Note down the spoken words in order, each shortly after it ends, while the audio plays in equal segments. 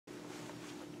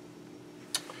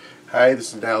Hi, this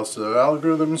is analysis of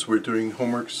algorithms. We're doing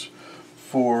homeworks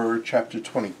for chapter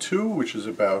 22, which is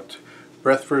about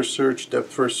breadth first search,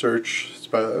 depth first search. It's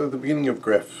about the beginning of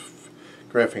graphing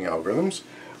algorithms.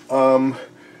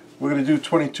 We're going to do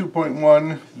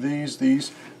 22.1,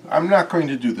 these. I'm not going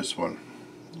to do this one.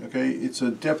 Okay, it's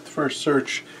a depth first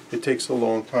search. It takes a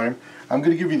long time. I'm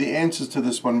going to give you the answers to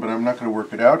this one, but I'm not going to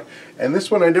work it out. And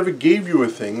this one, I never gave you a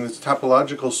thing. It's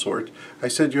topological sort. I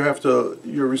said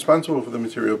you're responsible for the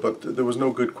material, but there was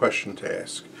no good question to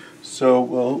ask. So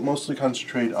we'll mostly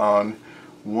concentrate on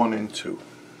 1 and 2.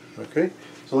 Okay,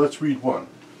 so let's read 1.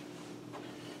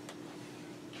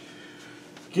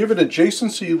 Give an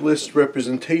adjacency list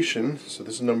representation, so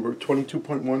this is number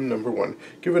 22.1, number 1.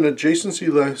 Give an adjacency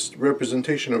list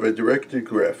representation of a directed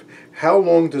graph. How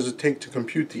long does it take to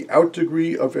compute the out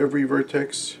degree of every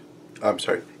vertex?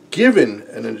 Given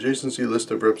an adjacency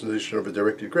list of representation of a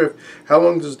directed graph, how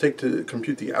long does it take to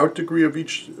compute the out degree of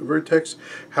each vertex?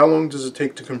 How long does it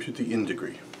take to compute the in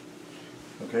degree?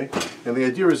 Okay, and the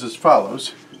idea is as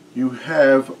follows. You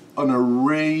have an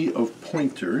array of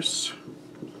pointers.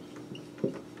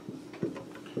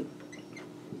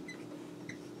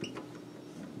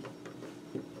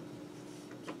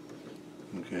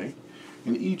 Okay,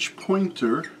 and each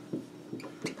pointer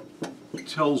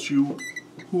tells you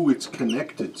who it's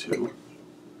connected to.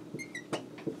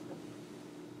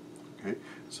 Okay,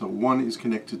 so 1 is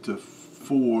connected to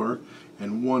 4,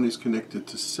 and 1 is connected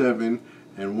to 7,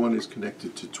 and 1 is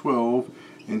connected to 12,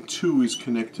 and 2 is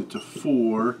connected to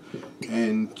 4,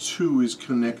 and 2 is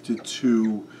connected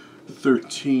to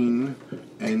 13,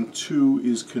 and 2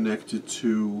 is connected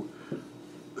to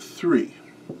 3.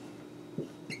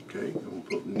 Okay, and we'll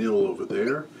put nil over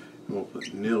there, and we'll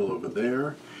put nil over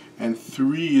there, and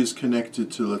 3 is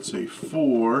connected to, let's say,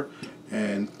 4,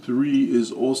 and 3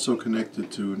 is also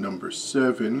connected to number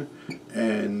 7,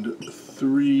 and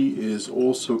 3 is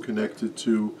also connected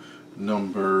to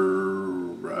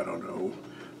number, I don't know,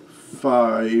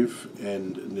 5,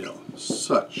 and nil,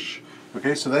 such.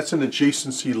 Okay, so that's an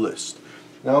adjacency list.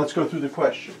 Now let's go through the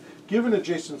question. Given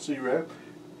adjacency graph,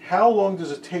 how long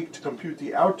does it take to compute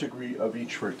the out degree of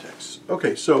each vertex?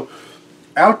 Okay, so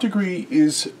out degree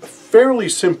is fairly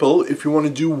simple if you want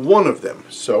to do one of them.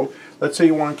 So let's say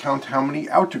you want to count how many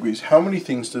out degrees. How many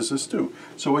things does this do?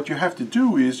 So what you have to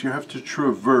do is you have to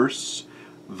traverse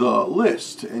the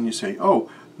list. And you say,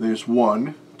 oh, there's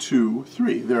 1, 2,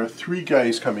 3. There are 3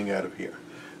 guys coming out of here.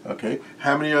 Okay,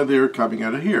 how many are there coming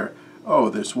out of here? Oh,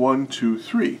 there's 1, 2,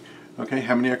 3. Okay,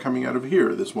 how many are coming out of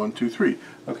here? There's 1, 2, 3.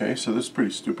 Okay, so this is pretty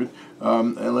stupid.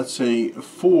 And let's say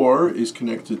 4 is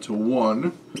connected to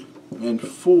 1, and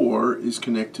 4 is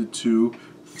connected to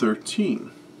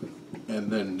 13,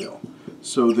 and then nil.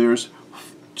 So there's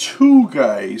 2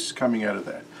 guys coming out of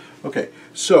that. Okay,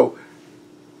 so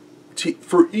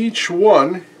for each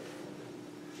one,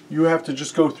 you have to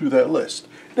just go through that list.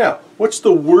 Now, what's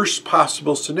the worst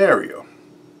possible scenario?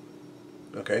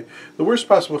 Okay, the worst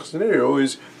possible scenario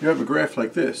is you have a graph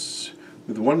like this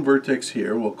with one vertex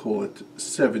here, we'll call it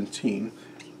 17,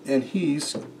 and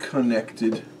he's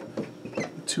connected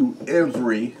to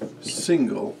every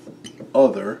single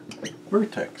other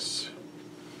vertex.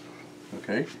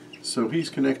 Okay, so he's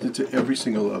connected to every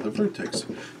single other vertex.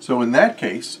 So in that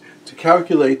case, to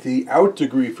calculate the out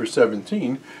degree for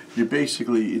 17, you're going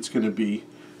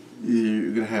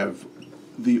to have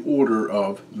the order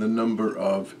of the number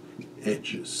of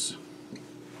edges.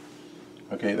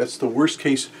 Okay, that's the worst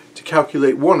case to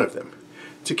calculate one of them.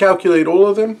 To calculate all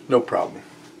of them, no problem.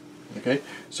 Okay,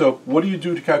 so what do you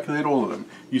do to calculate all of them?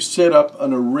 You set up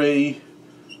an array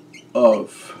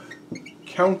of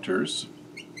counters.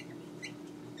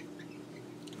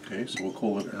 Okay, so we'll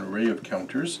call it an array of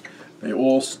counters. They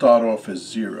all start off as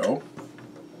 0.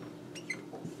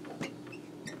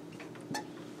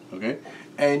 Okay,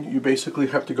 and you basically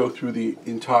have to go through the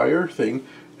entire thing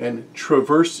and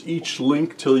traverse each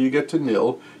link till you get to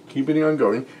nil, keeping on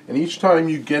going, and each time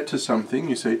you get to something,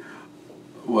 you say,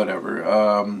 whatever,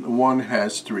 1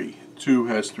 has 3, 2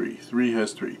 has 3, 3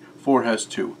 has 3, 4 has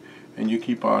 2, and you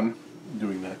keep on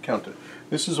doing that counter.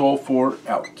 This is all for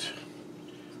out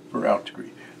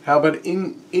degree. How about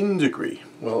in degree?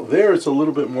 Well, there it's a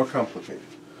little bit more complicated.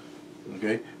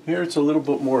 Okay, here it's a little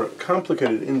bit more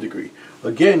complicated in degree.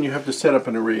 Again, you have to set up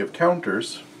an array of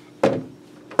counters.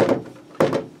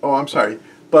 Oh, I'm sorry,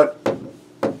 but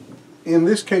in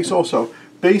this case also,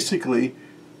 basically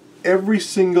every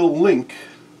single link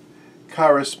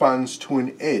corresponds to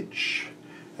an edge.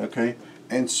 Okay,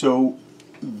 and so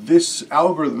this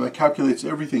algorithm that calculates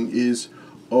everything is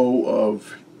O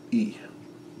of E.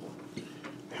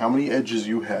 How many edges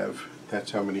you have, that's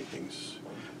how many things.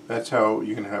 That's how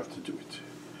you're going to have to do it.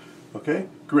 Okay,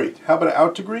 great. How about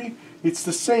out degree? It's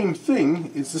the same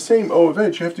thing. It's the same O of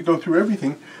edge. You have to go through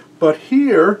everything. But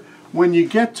here, when you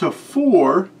get to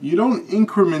 4, you don't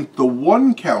increment the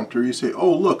 1 counter. You say,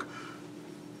 oh, look,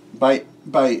 by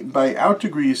out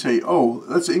degree, you say, oh,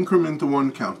 let's increment the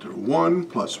 1 counter. 1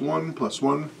 plus 1 plus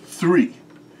 1, 3.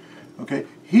 Okay,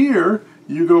 here,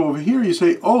 you go over here, you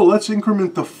say, oh, let's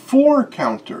increment the 4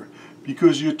 counter,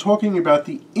 because you're talking about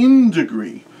the in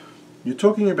degree. You're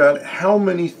talking about how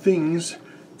many things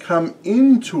come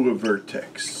into a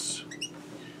vertex.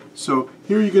 So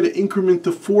here you're going to increment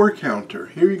the 4 counter.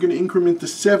 Here you're going to increment the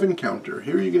 7 counter.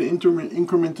 Here you're going to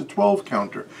increment the 12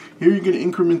 counter. Here you're going to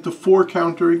increment the 4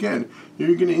 counter again. Here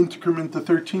you're going to increment the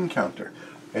 13 counter.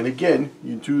 And again,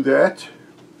 you do that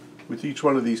with each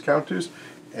one of these counters,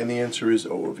 and the answer is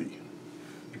O of E.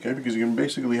 Okay, because you're going to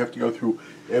basically have to go through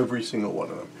every single one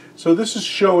of them. So this is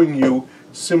showing you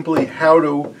simply how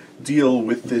to deal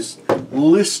with this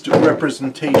list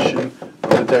representation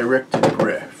of a directed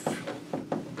graph.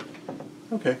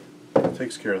 Okay, that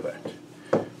takes care of that.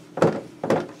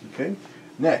 Okay,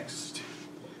 next,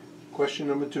 question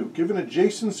number 2. Give an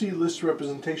adjacency list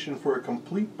representation for a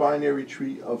complete binary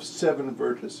tree of 7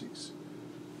 vertices.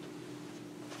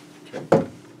 Okay.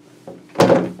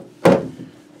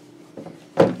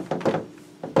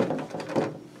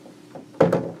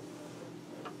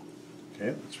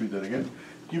 Okay, let's read that again.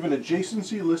 Give an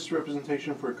adjacency list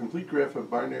representation for a complete graph of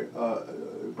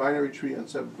binary tree on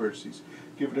 7 vertices.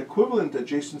 Give an equivalent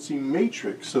adjacency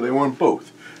matrix, so they want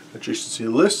both. Adjacency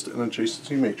list and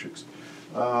adjacency matrix.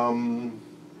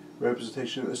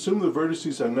 Representation, assume the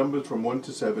vertices are numbered from 1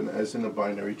 to 7 as in a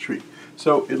binary tree.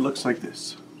 So it looks like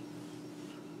this.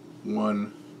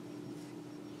 1,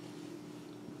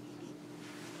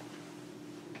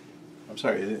 I'm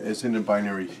sorry, as in a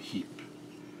binary heap.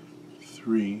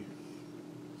 3.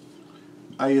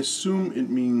 I assume it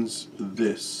means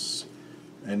this,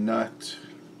 and not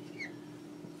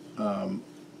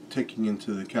taking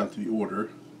into account the order.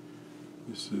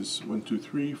 This is 1, 2,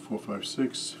 3, 4, 5,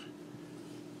 6,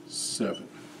 7.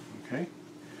 Okay?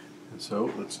 And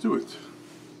so let's do it.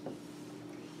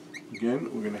 Again,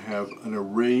 we're going to have an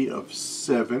array of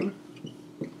 7.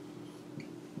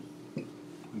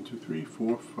 1, 2, 3,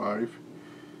 4, 5,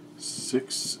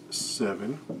 6,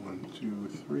 7. 1, 2,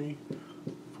 3,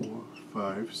 4,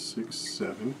 5, 6,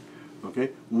 7. Okay,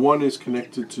 1 is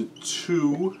connected to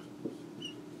 2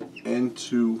 and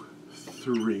to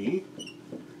 3,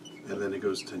 and then it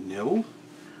goes to nil.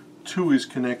 2 is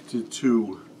connected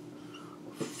to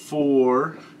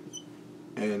 4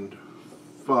 and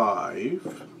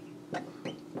 5,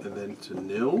 and then to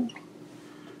nil.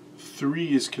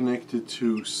 3 is connected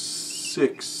to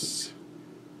 6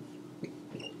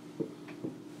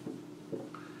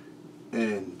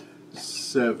 and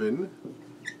 7,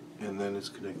 and then it's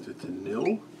connected to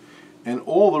nil. And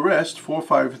all the rest, 4,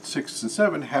 5, 6, and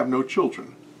 7, have no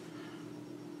children.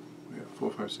 Yeah, 4,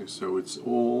 5, 6, so it's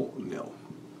all nil.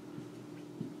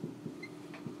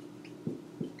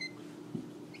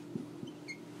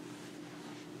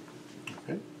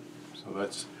 Okay, so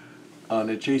that's an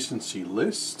adjacency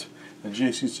list.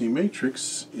 Adjacency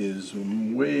matrix is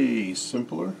way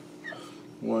simpler.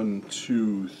 1,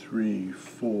 2, 3,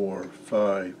 4,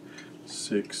 5,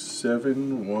 6,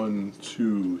 7. 1,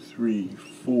 2, 3,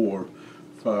 4,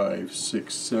 5,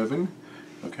 6, 7.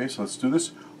 Okay, so let's do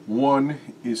this. 1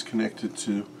 is connected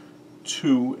to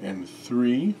 2 and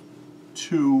 3.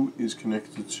 2 is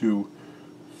connected to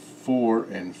 4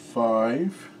 and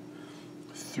 5.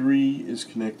 3 is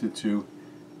connected to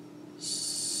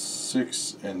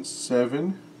 6 and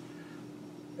 7.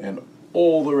 And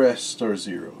all the rest are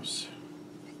zeros.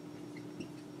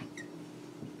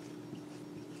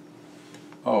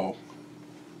 Oh,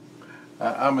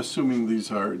 I'm assuming these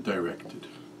are directed.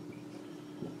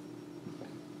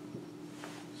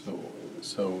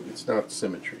 So it's not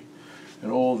symmetry.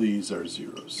 And all these are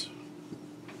zeros.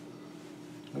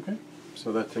 Okay,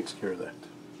 so that takes care of that.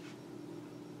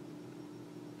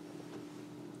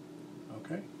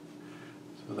 Okay,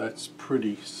 so that's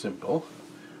pretty simple.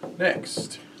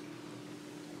 Next.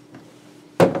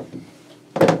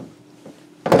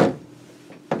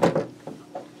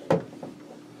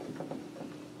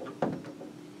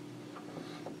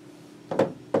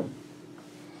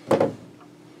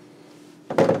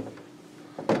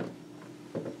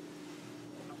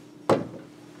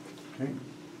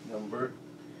 Number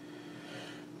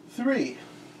 3.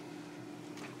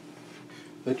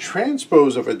 The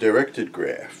transpose of a directed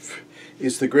graph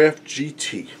is the graph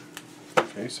GT.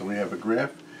 Okay, so we have a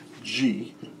graph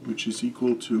G, which is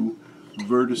equal to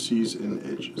vertices and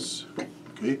edges.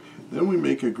 Okay, then we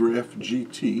make a graph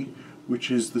GT, which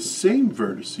is the same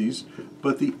vertices,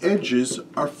 but the edges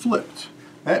are flipped.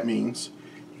 That means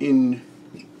in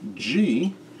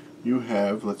G, you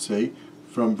have, let's say,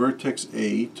 from vertex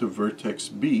A to vertex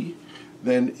B.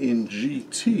 Then in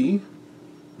GT,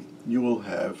 you will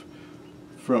have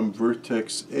from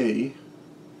vertex A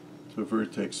to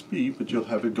vertex B, but you'll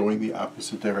have it going the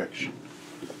opposite direction.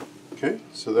 Okay,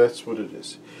 so that's what it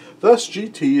is. Thus,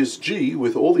 GT is G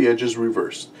with all the edges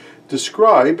reversed.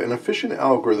 Describe an efficient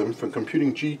algorithm for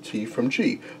computing GT from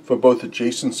G for both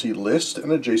adjacency list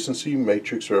and adjacency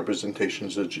matrix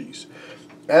representations of G's.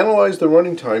 Analyze the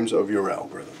running times of your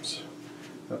algorithms.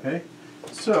 Okay,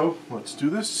 so let's do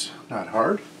this. Not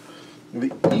hard.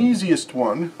 The easiest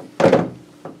one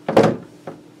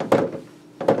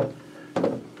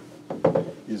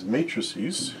is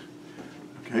matrices.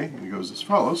 Okay, and it goes as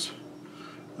follows.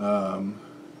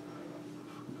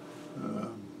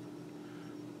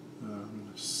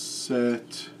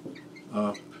 Set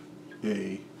up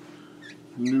a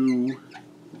new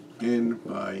n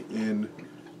by n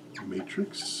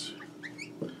matrix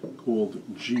called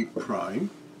G prime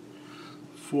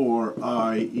for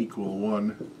I equal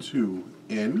 1 to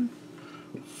n,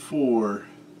 for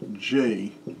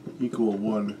j equal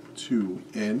 1 to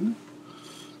n,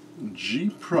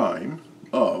 G prime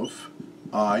of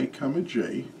I comma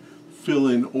j, fill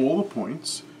in all the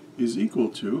points, is equal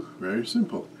to, very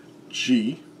simple,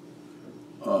 G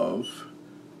of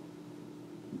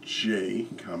j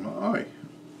comma I.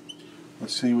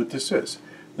 Let's see what this says.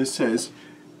 This says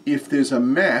if there's a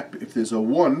map, if there's a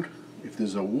 1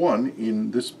 in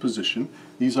this position,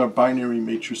 these are binary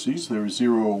matrices, there is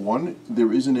 0 or 1,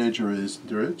 there is an edge or is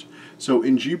there edge. So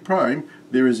in G prime,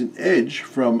 there is an edge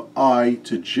from I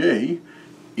to j,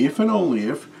 if and only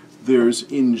if there's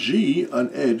in G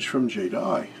an edge from j to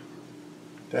I.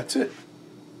 That's it.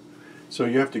 So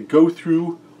you have to go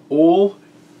through all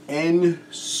n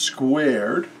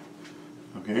squared,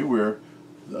 okay, where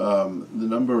the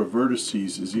number of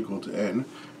vertices is equal to n.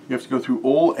 You have to go through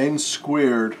all n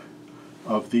squared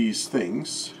of these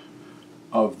things,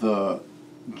 of the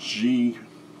G,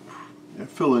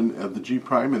 fill in the G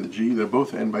prime and the G, they're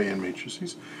both n by n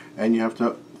matrices, and you have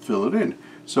to fill it in.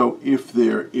 So if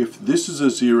this is a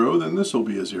 0, then this will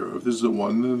be a 0. If this is a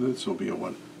 1, then this will be a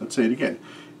 1. Let's say it again.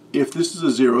 If this is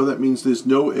a 0, that means there's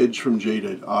no edge from j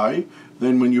to I.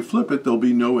 Then when you flip it, there'll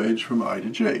be no edge from I to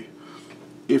j.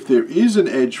 If there is an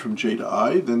edge from j to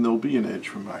I, then there'll be an edge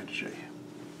from I to j.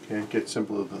 Can't get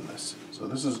simpler than this. So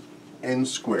this is n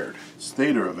squared. It's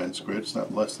theta of n squared. It's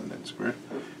not less than n squared.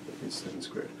 It's n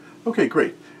squared. Okay,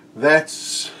 great.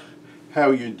 That's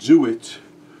how you do it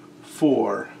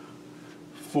for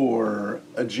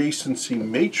adjacency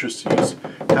matrices.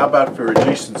 How about for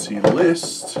adjacency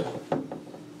list?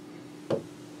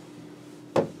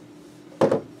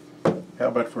 How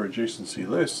about for adjacency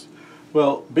list?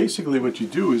 Well, basically what you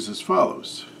do is as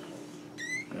follows.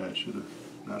 I should have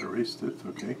not erased it,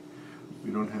 okay. We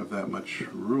don't have that much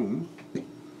room.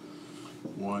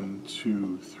 1,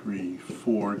 2, 3,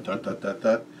 4, dot, dot, dot,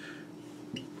 dot,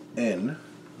 n,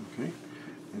 okay.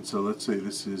 And so let's say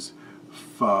this is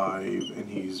 5, and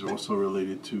he's also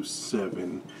related to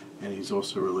 7, and he's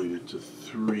also related to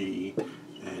 3,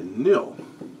 and 0,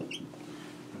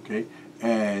 okay.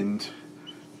 And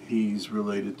he's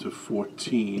related to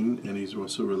 14, and he's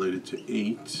also related to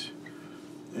 8,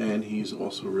 and he's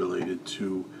also related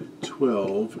to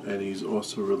 12, and he's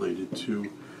also related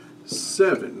to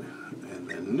 7, and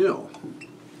then 0.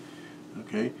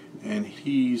 Okay, and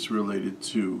he's related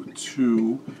to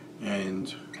 2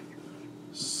 and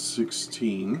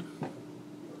 16.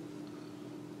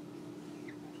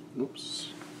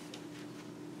 Oops.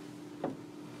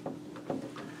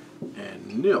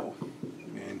 And 0.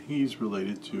 And he's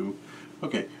related to,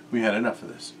 okay, we had enough of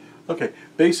this. Okay,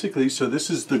 basically, so this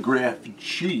is the graph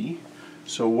G.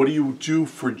 So what do you do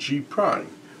for G prime?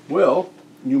 Well,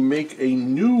 you make a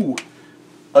new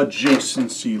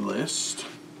adjacency list.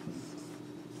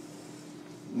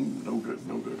 No good,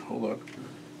 no good. Hold on.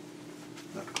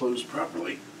 Not closed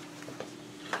properly.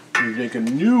 You make a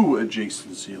new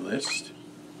adjacency list.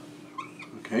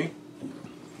 Okay.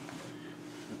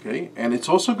 Okay, and it's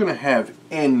also going to have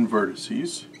n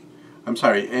vertices. I'm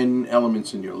sorry, n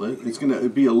elements in your list. It's going to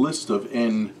be a list of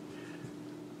n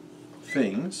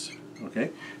things.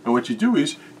 Okay, and what you do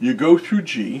is you go through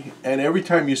G, and every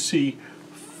time you see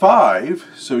 5,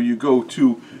 so you go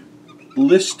to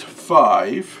list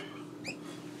 5,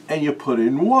 and you put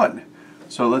in 1.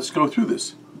 So let's go through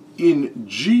this. In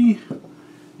G,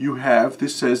 you have,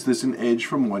 this says there's an edge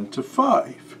from 1 to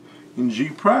 5. In G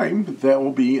prime, that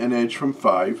will be an edge from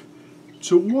 5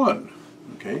 to 1.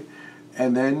 Okay,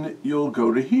 and then you'll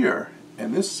go to here,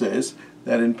 And this says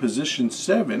that in position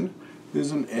 7,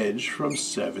 there's an edge from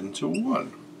 7 to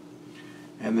 1.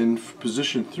 And then for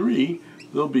position 3,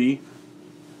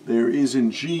 there is in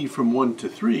G from 1 to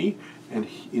 3, and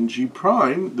in G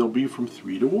prime, there'll be from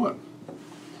 3 to 1.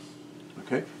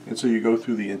 Okay? And so you go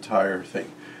through the entire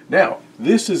thing. Now,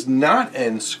 this is not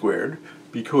n squared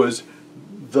because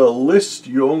the list,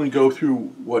 you only go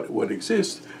through what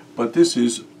exists, but this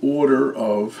is order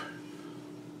of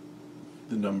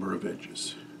the number of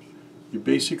edges. You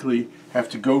basically have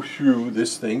to go through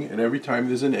this thing, and every time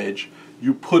there's an edge,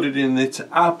 you put it in its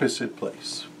opposite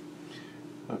place.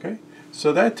 Okay?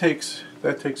 So that takes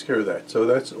care of that. So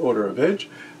that's order of edge.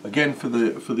 Again, for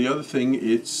the other thing,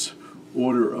 it's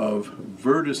order of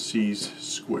vertices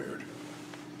squared.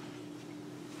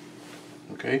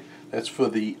 Okay? That's for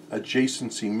the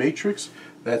adjacency matrix.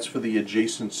 That's for the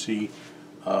adjacency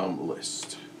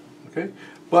list. Okay?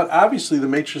 But obviously the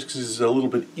matrix is a little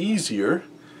bit easier.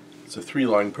 It's a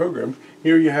 3-line program.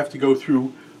 Here you have to go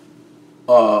through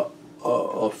a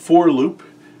for loop,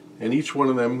 and each one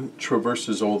of them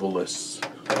traverses all the lists.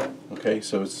 Okay,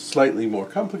 so it's slightly more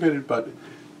complicated, but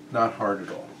not hard at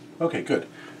all. Okay, good.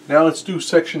 Now let's do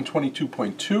section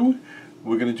 22.2.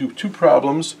 We're going to do 2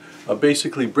 problems,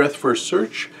 basically breadth first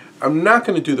search. I'm not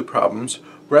going to do the problems.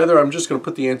 Rather, I'm just going to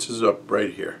put the answers up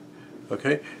right here.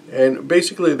 Okay, and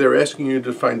basically they're asking you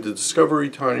to find the discovery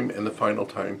time and the final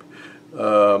time.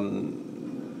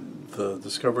 The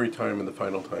discovery time and the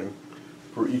final time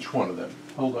for each one of them.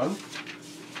 Hold on.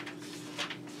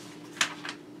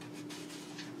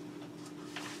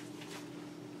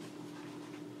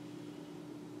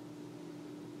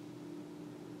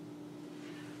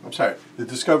 I'm sorry. The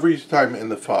discovery time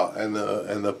and the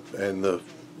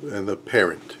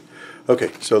parent.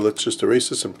 Okay, so let's just erase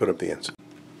this and put up the answer.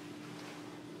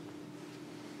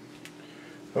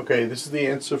 Okay, this is the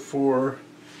answer for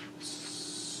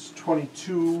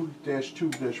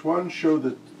 22-2-1. Show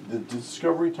that the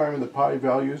discovery time and the pi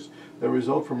values that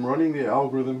result from running the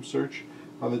algorithm search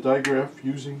on the digraph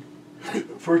using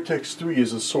vertex 3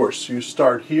 as a source. So you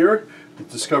start here, the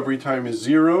discovery time is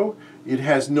 0, it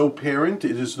has no parent,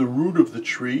 it is the root of the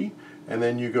tree, and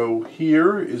then you go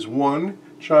here is 1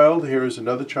 child, here is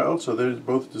another child, so there's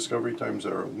both discovery times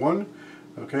are 1,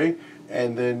 okay,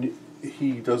 and then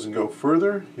he doesn't go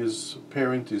further, his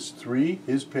parent is 3,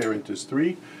 his parent is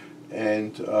 3,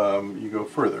 and you go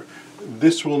further.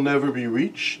 This will never be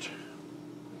reached.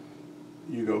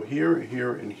 You go here,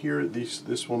 here, and here.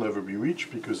 This will never be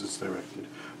reached because it's directed.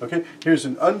 Okay, here's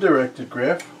an undirected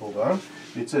graph. Hold on.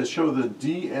 It says show the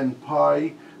d and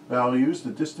pi values, the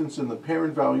distance and the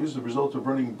parent values, the result of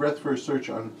running breadth first search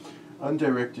on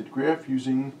undirected graph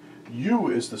using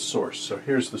U as the source. So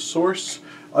here's the source.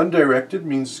 Undirected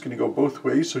means it's going to go both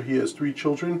ways. So he has 3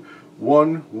 children.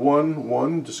 1, 1,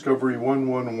 1, discovery 1,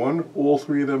 1, 1. All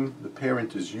 3 of them, the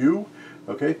parent is U.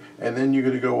 Okay, and then you're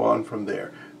going to go on from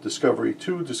there. Discovery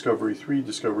 2, discovery 3,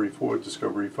 discovery 4,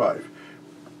 discovery 5.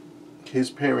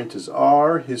 His parent is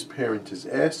R, his parent is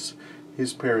S,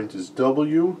 his parent is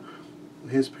W,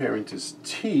 his parent is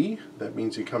T. That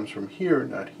means he comes from here,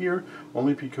 not here,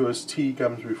 only because T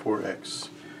comes before X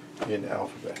in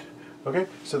alphabet. Okay,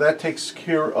 so that takes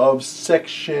care of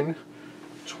section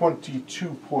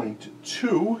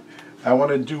 22.2. I want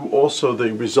to do also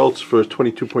the results for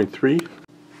 22.3.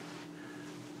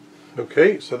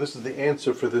 Okay, so this is the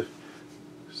answer for the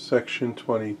section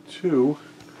 22.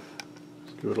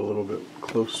 Let's do it a little bit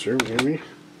closer, maybe. You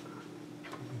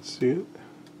can see it.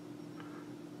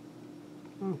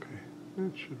 Okay,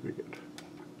 that should be good.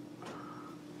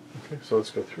 Okay, so let's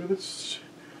go through this.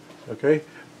 Okay,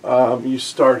 you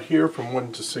start here from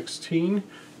 1 to 16.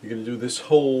 You're going to do this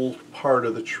whole part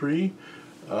of the tree.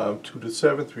 2 to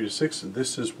 7, 3 to 6.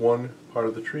 This is one part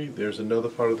of the tree. There's another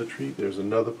part of the tree. There's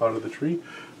another part of the tree.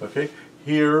 Okay.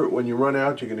 Here, when you run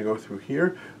out, you're going to go through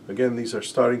here. Again, these are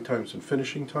starting times and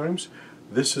finishing times.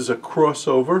 This is a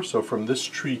crossover. So from this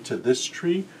tree to this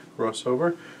tree,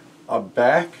 crossover. A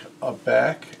back,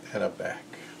 and a back.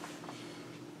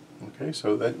 Okay.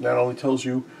 So that not only tells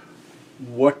you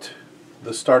what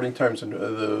the starting times and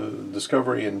the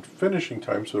discovery and finishing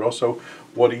times, but also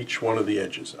what each one of the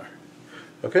edges are.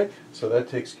 Okay, so that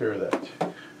takes care of that.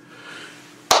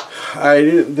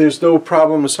 There's no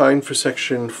problem assigned for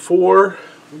section 4,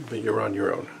 but you're on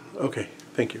your own. Okay,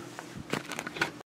 thank you.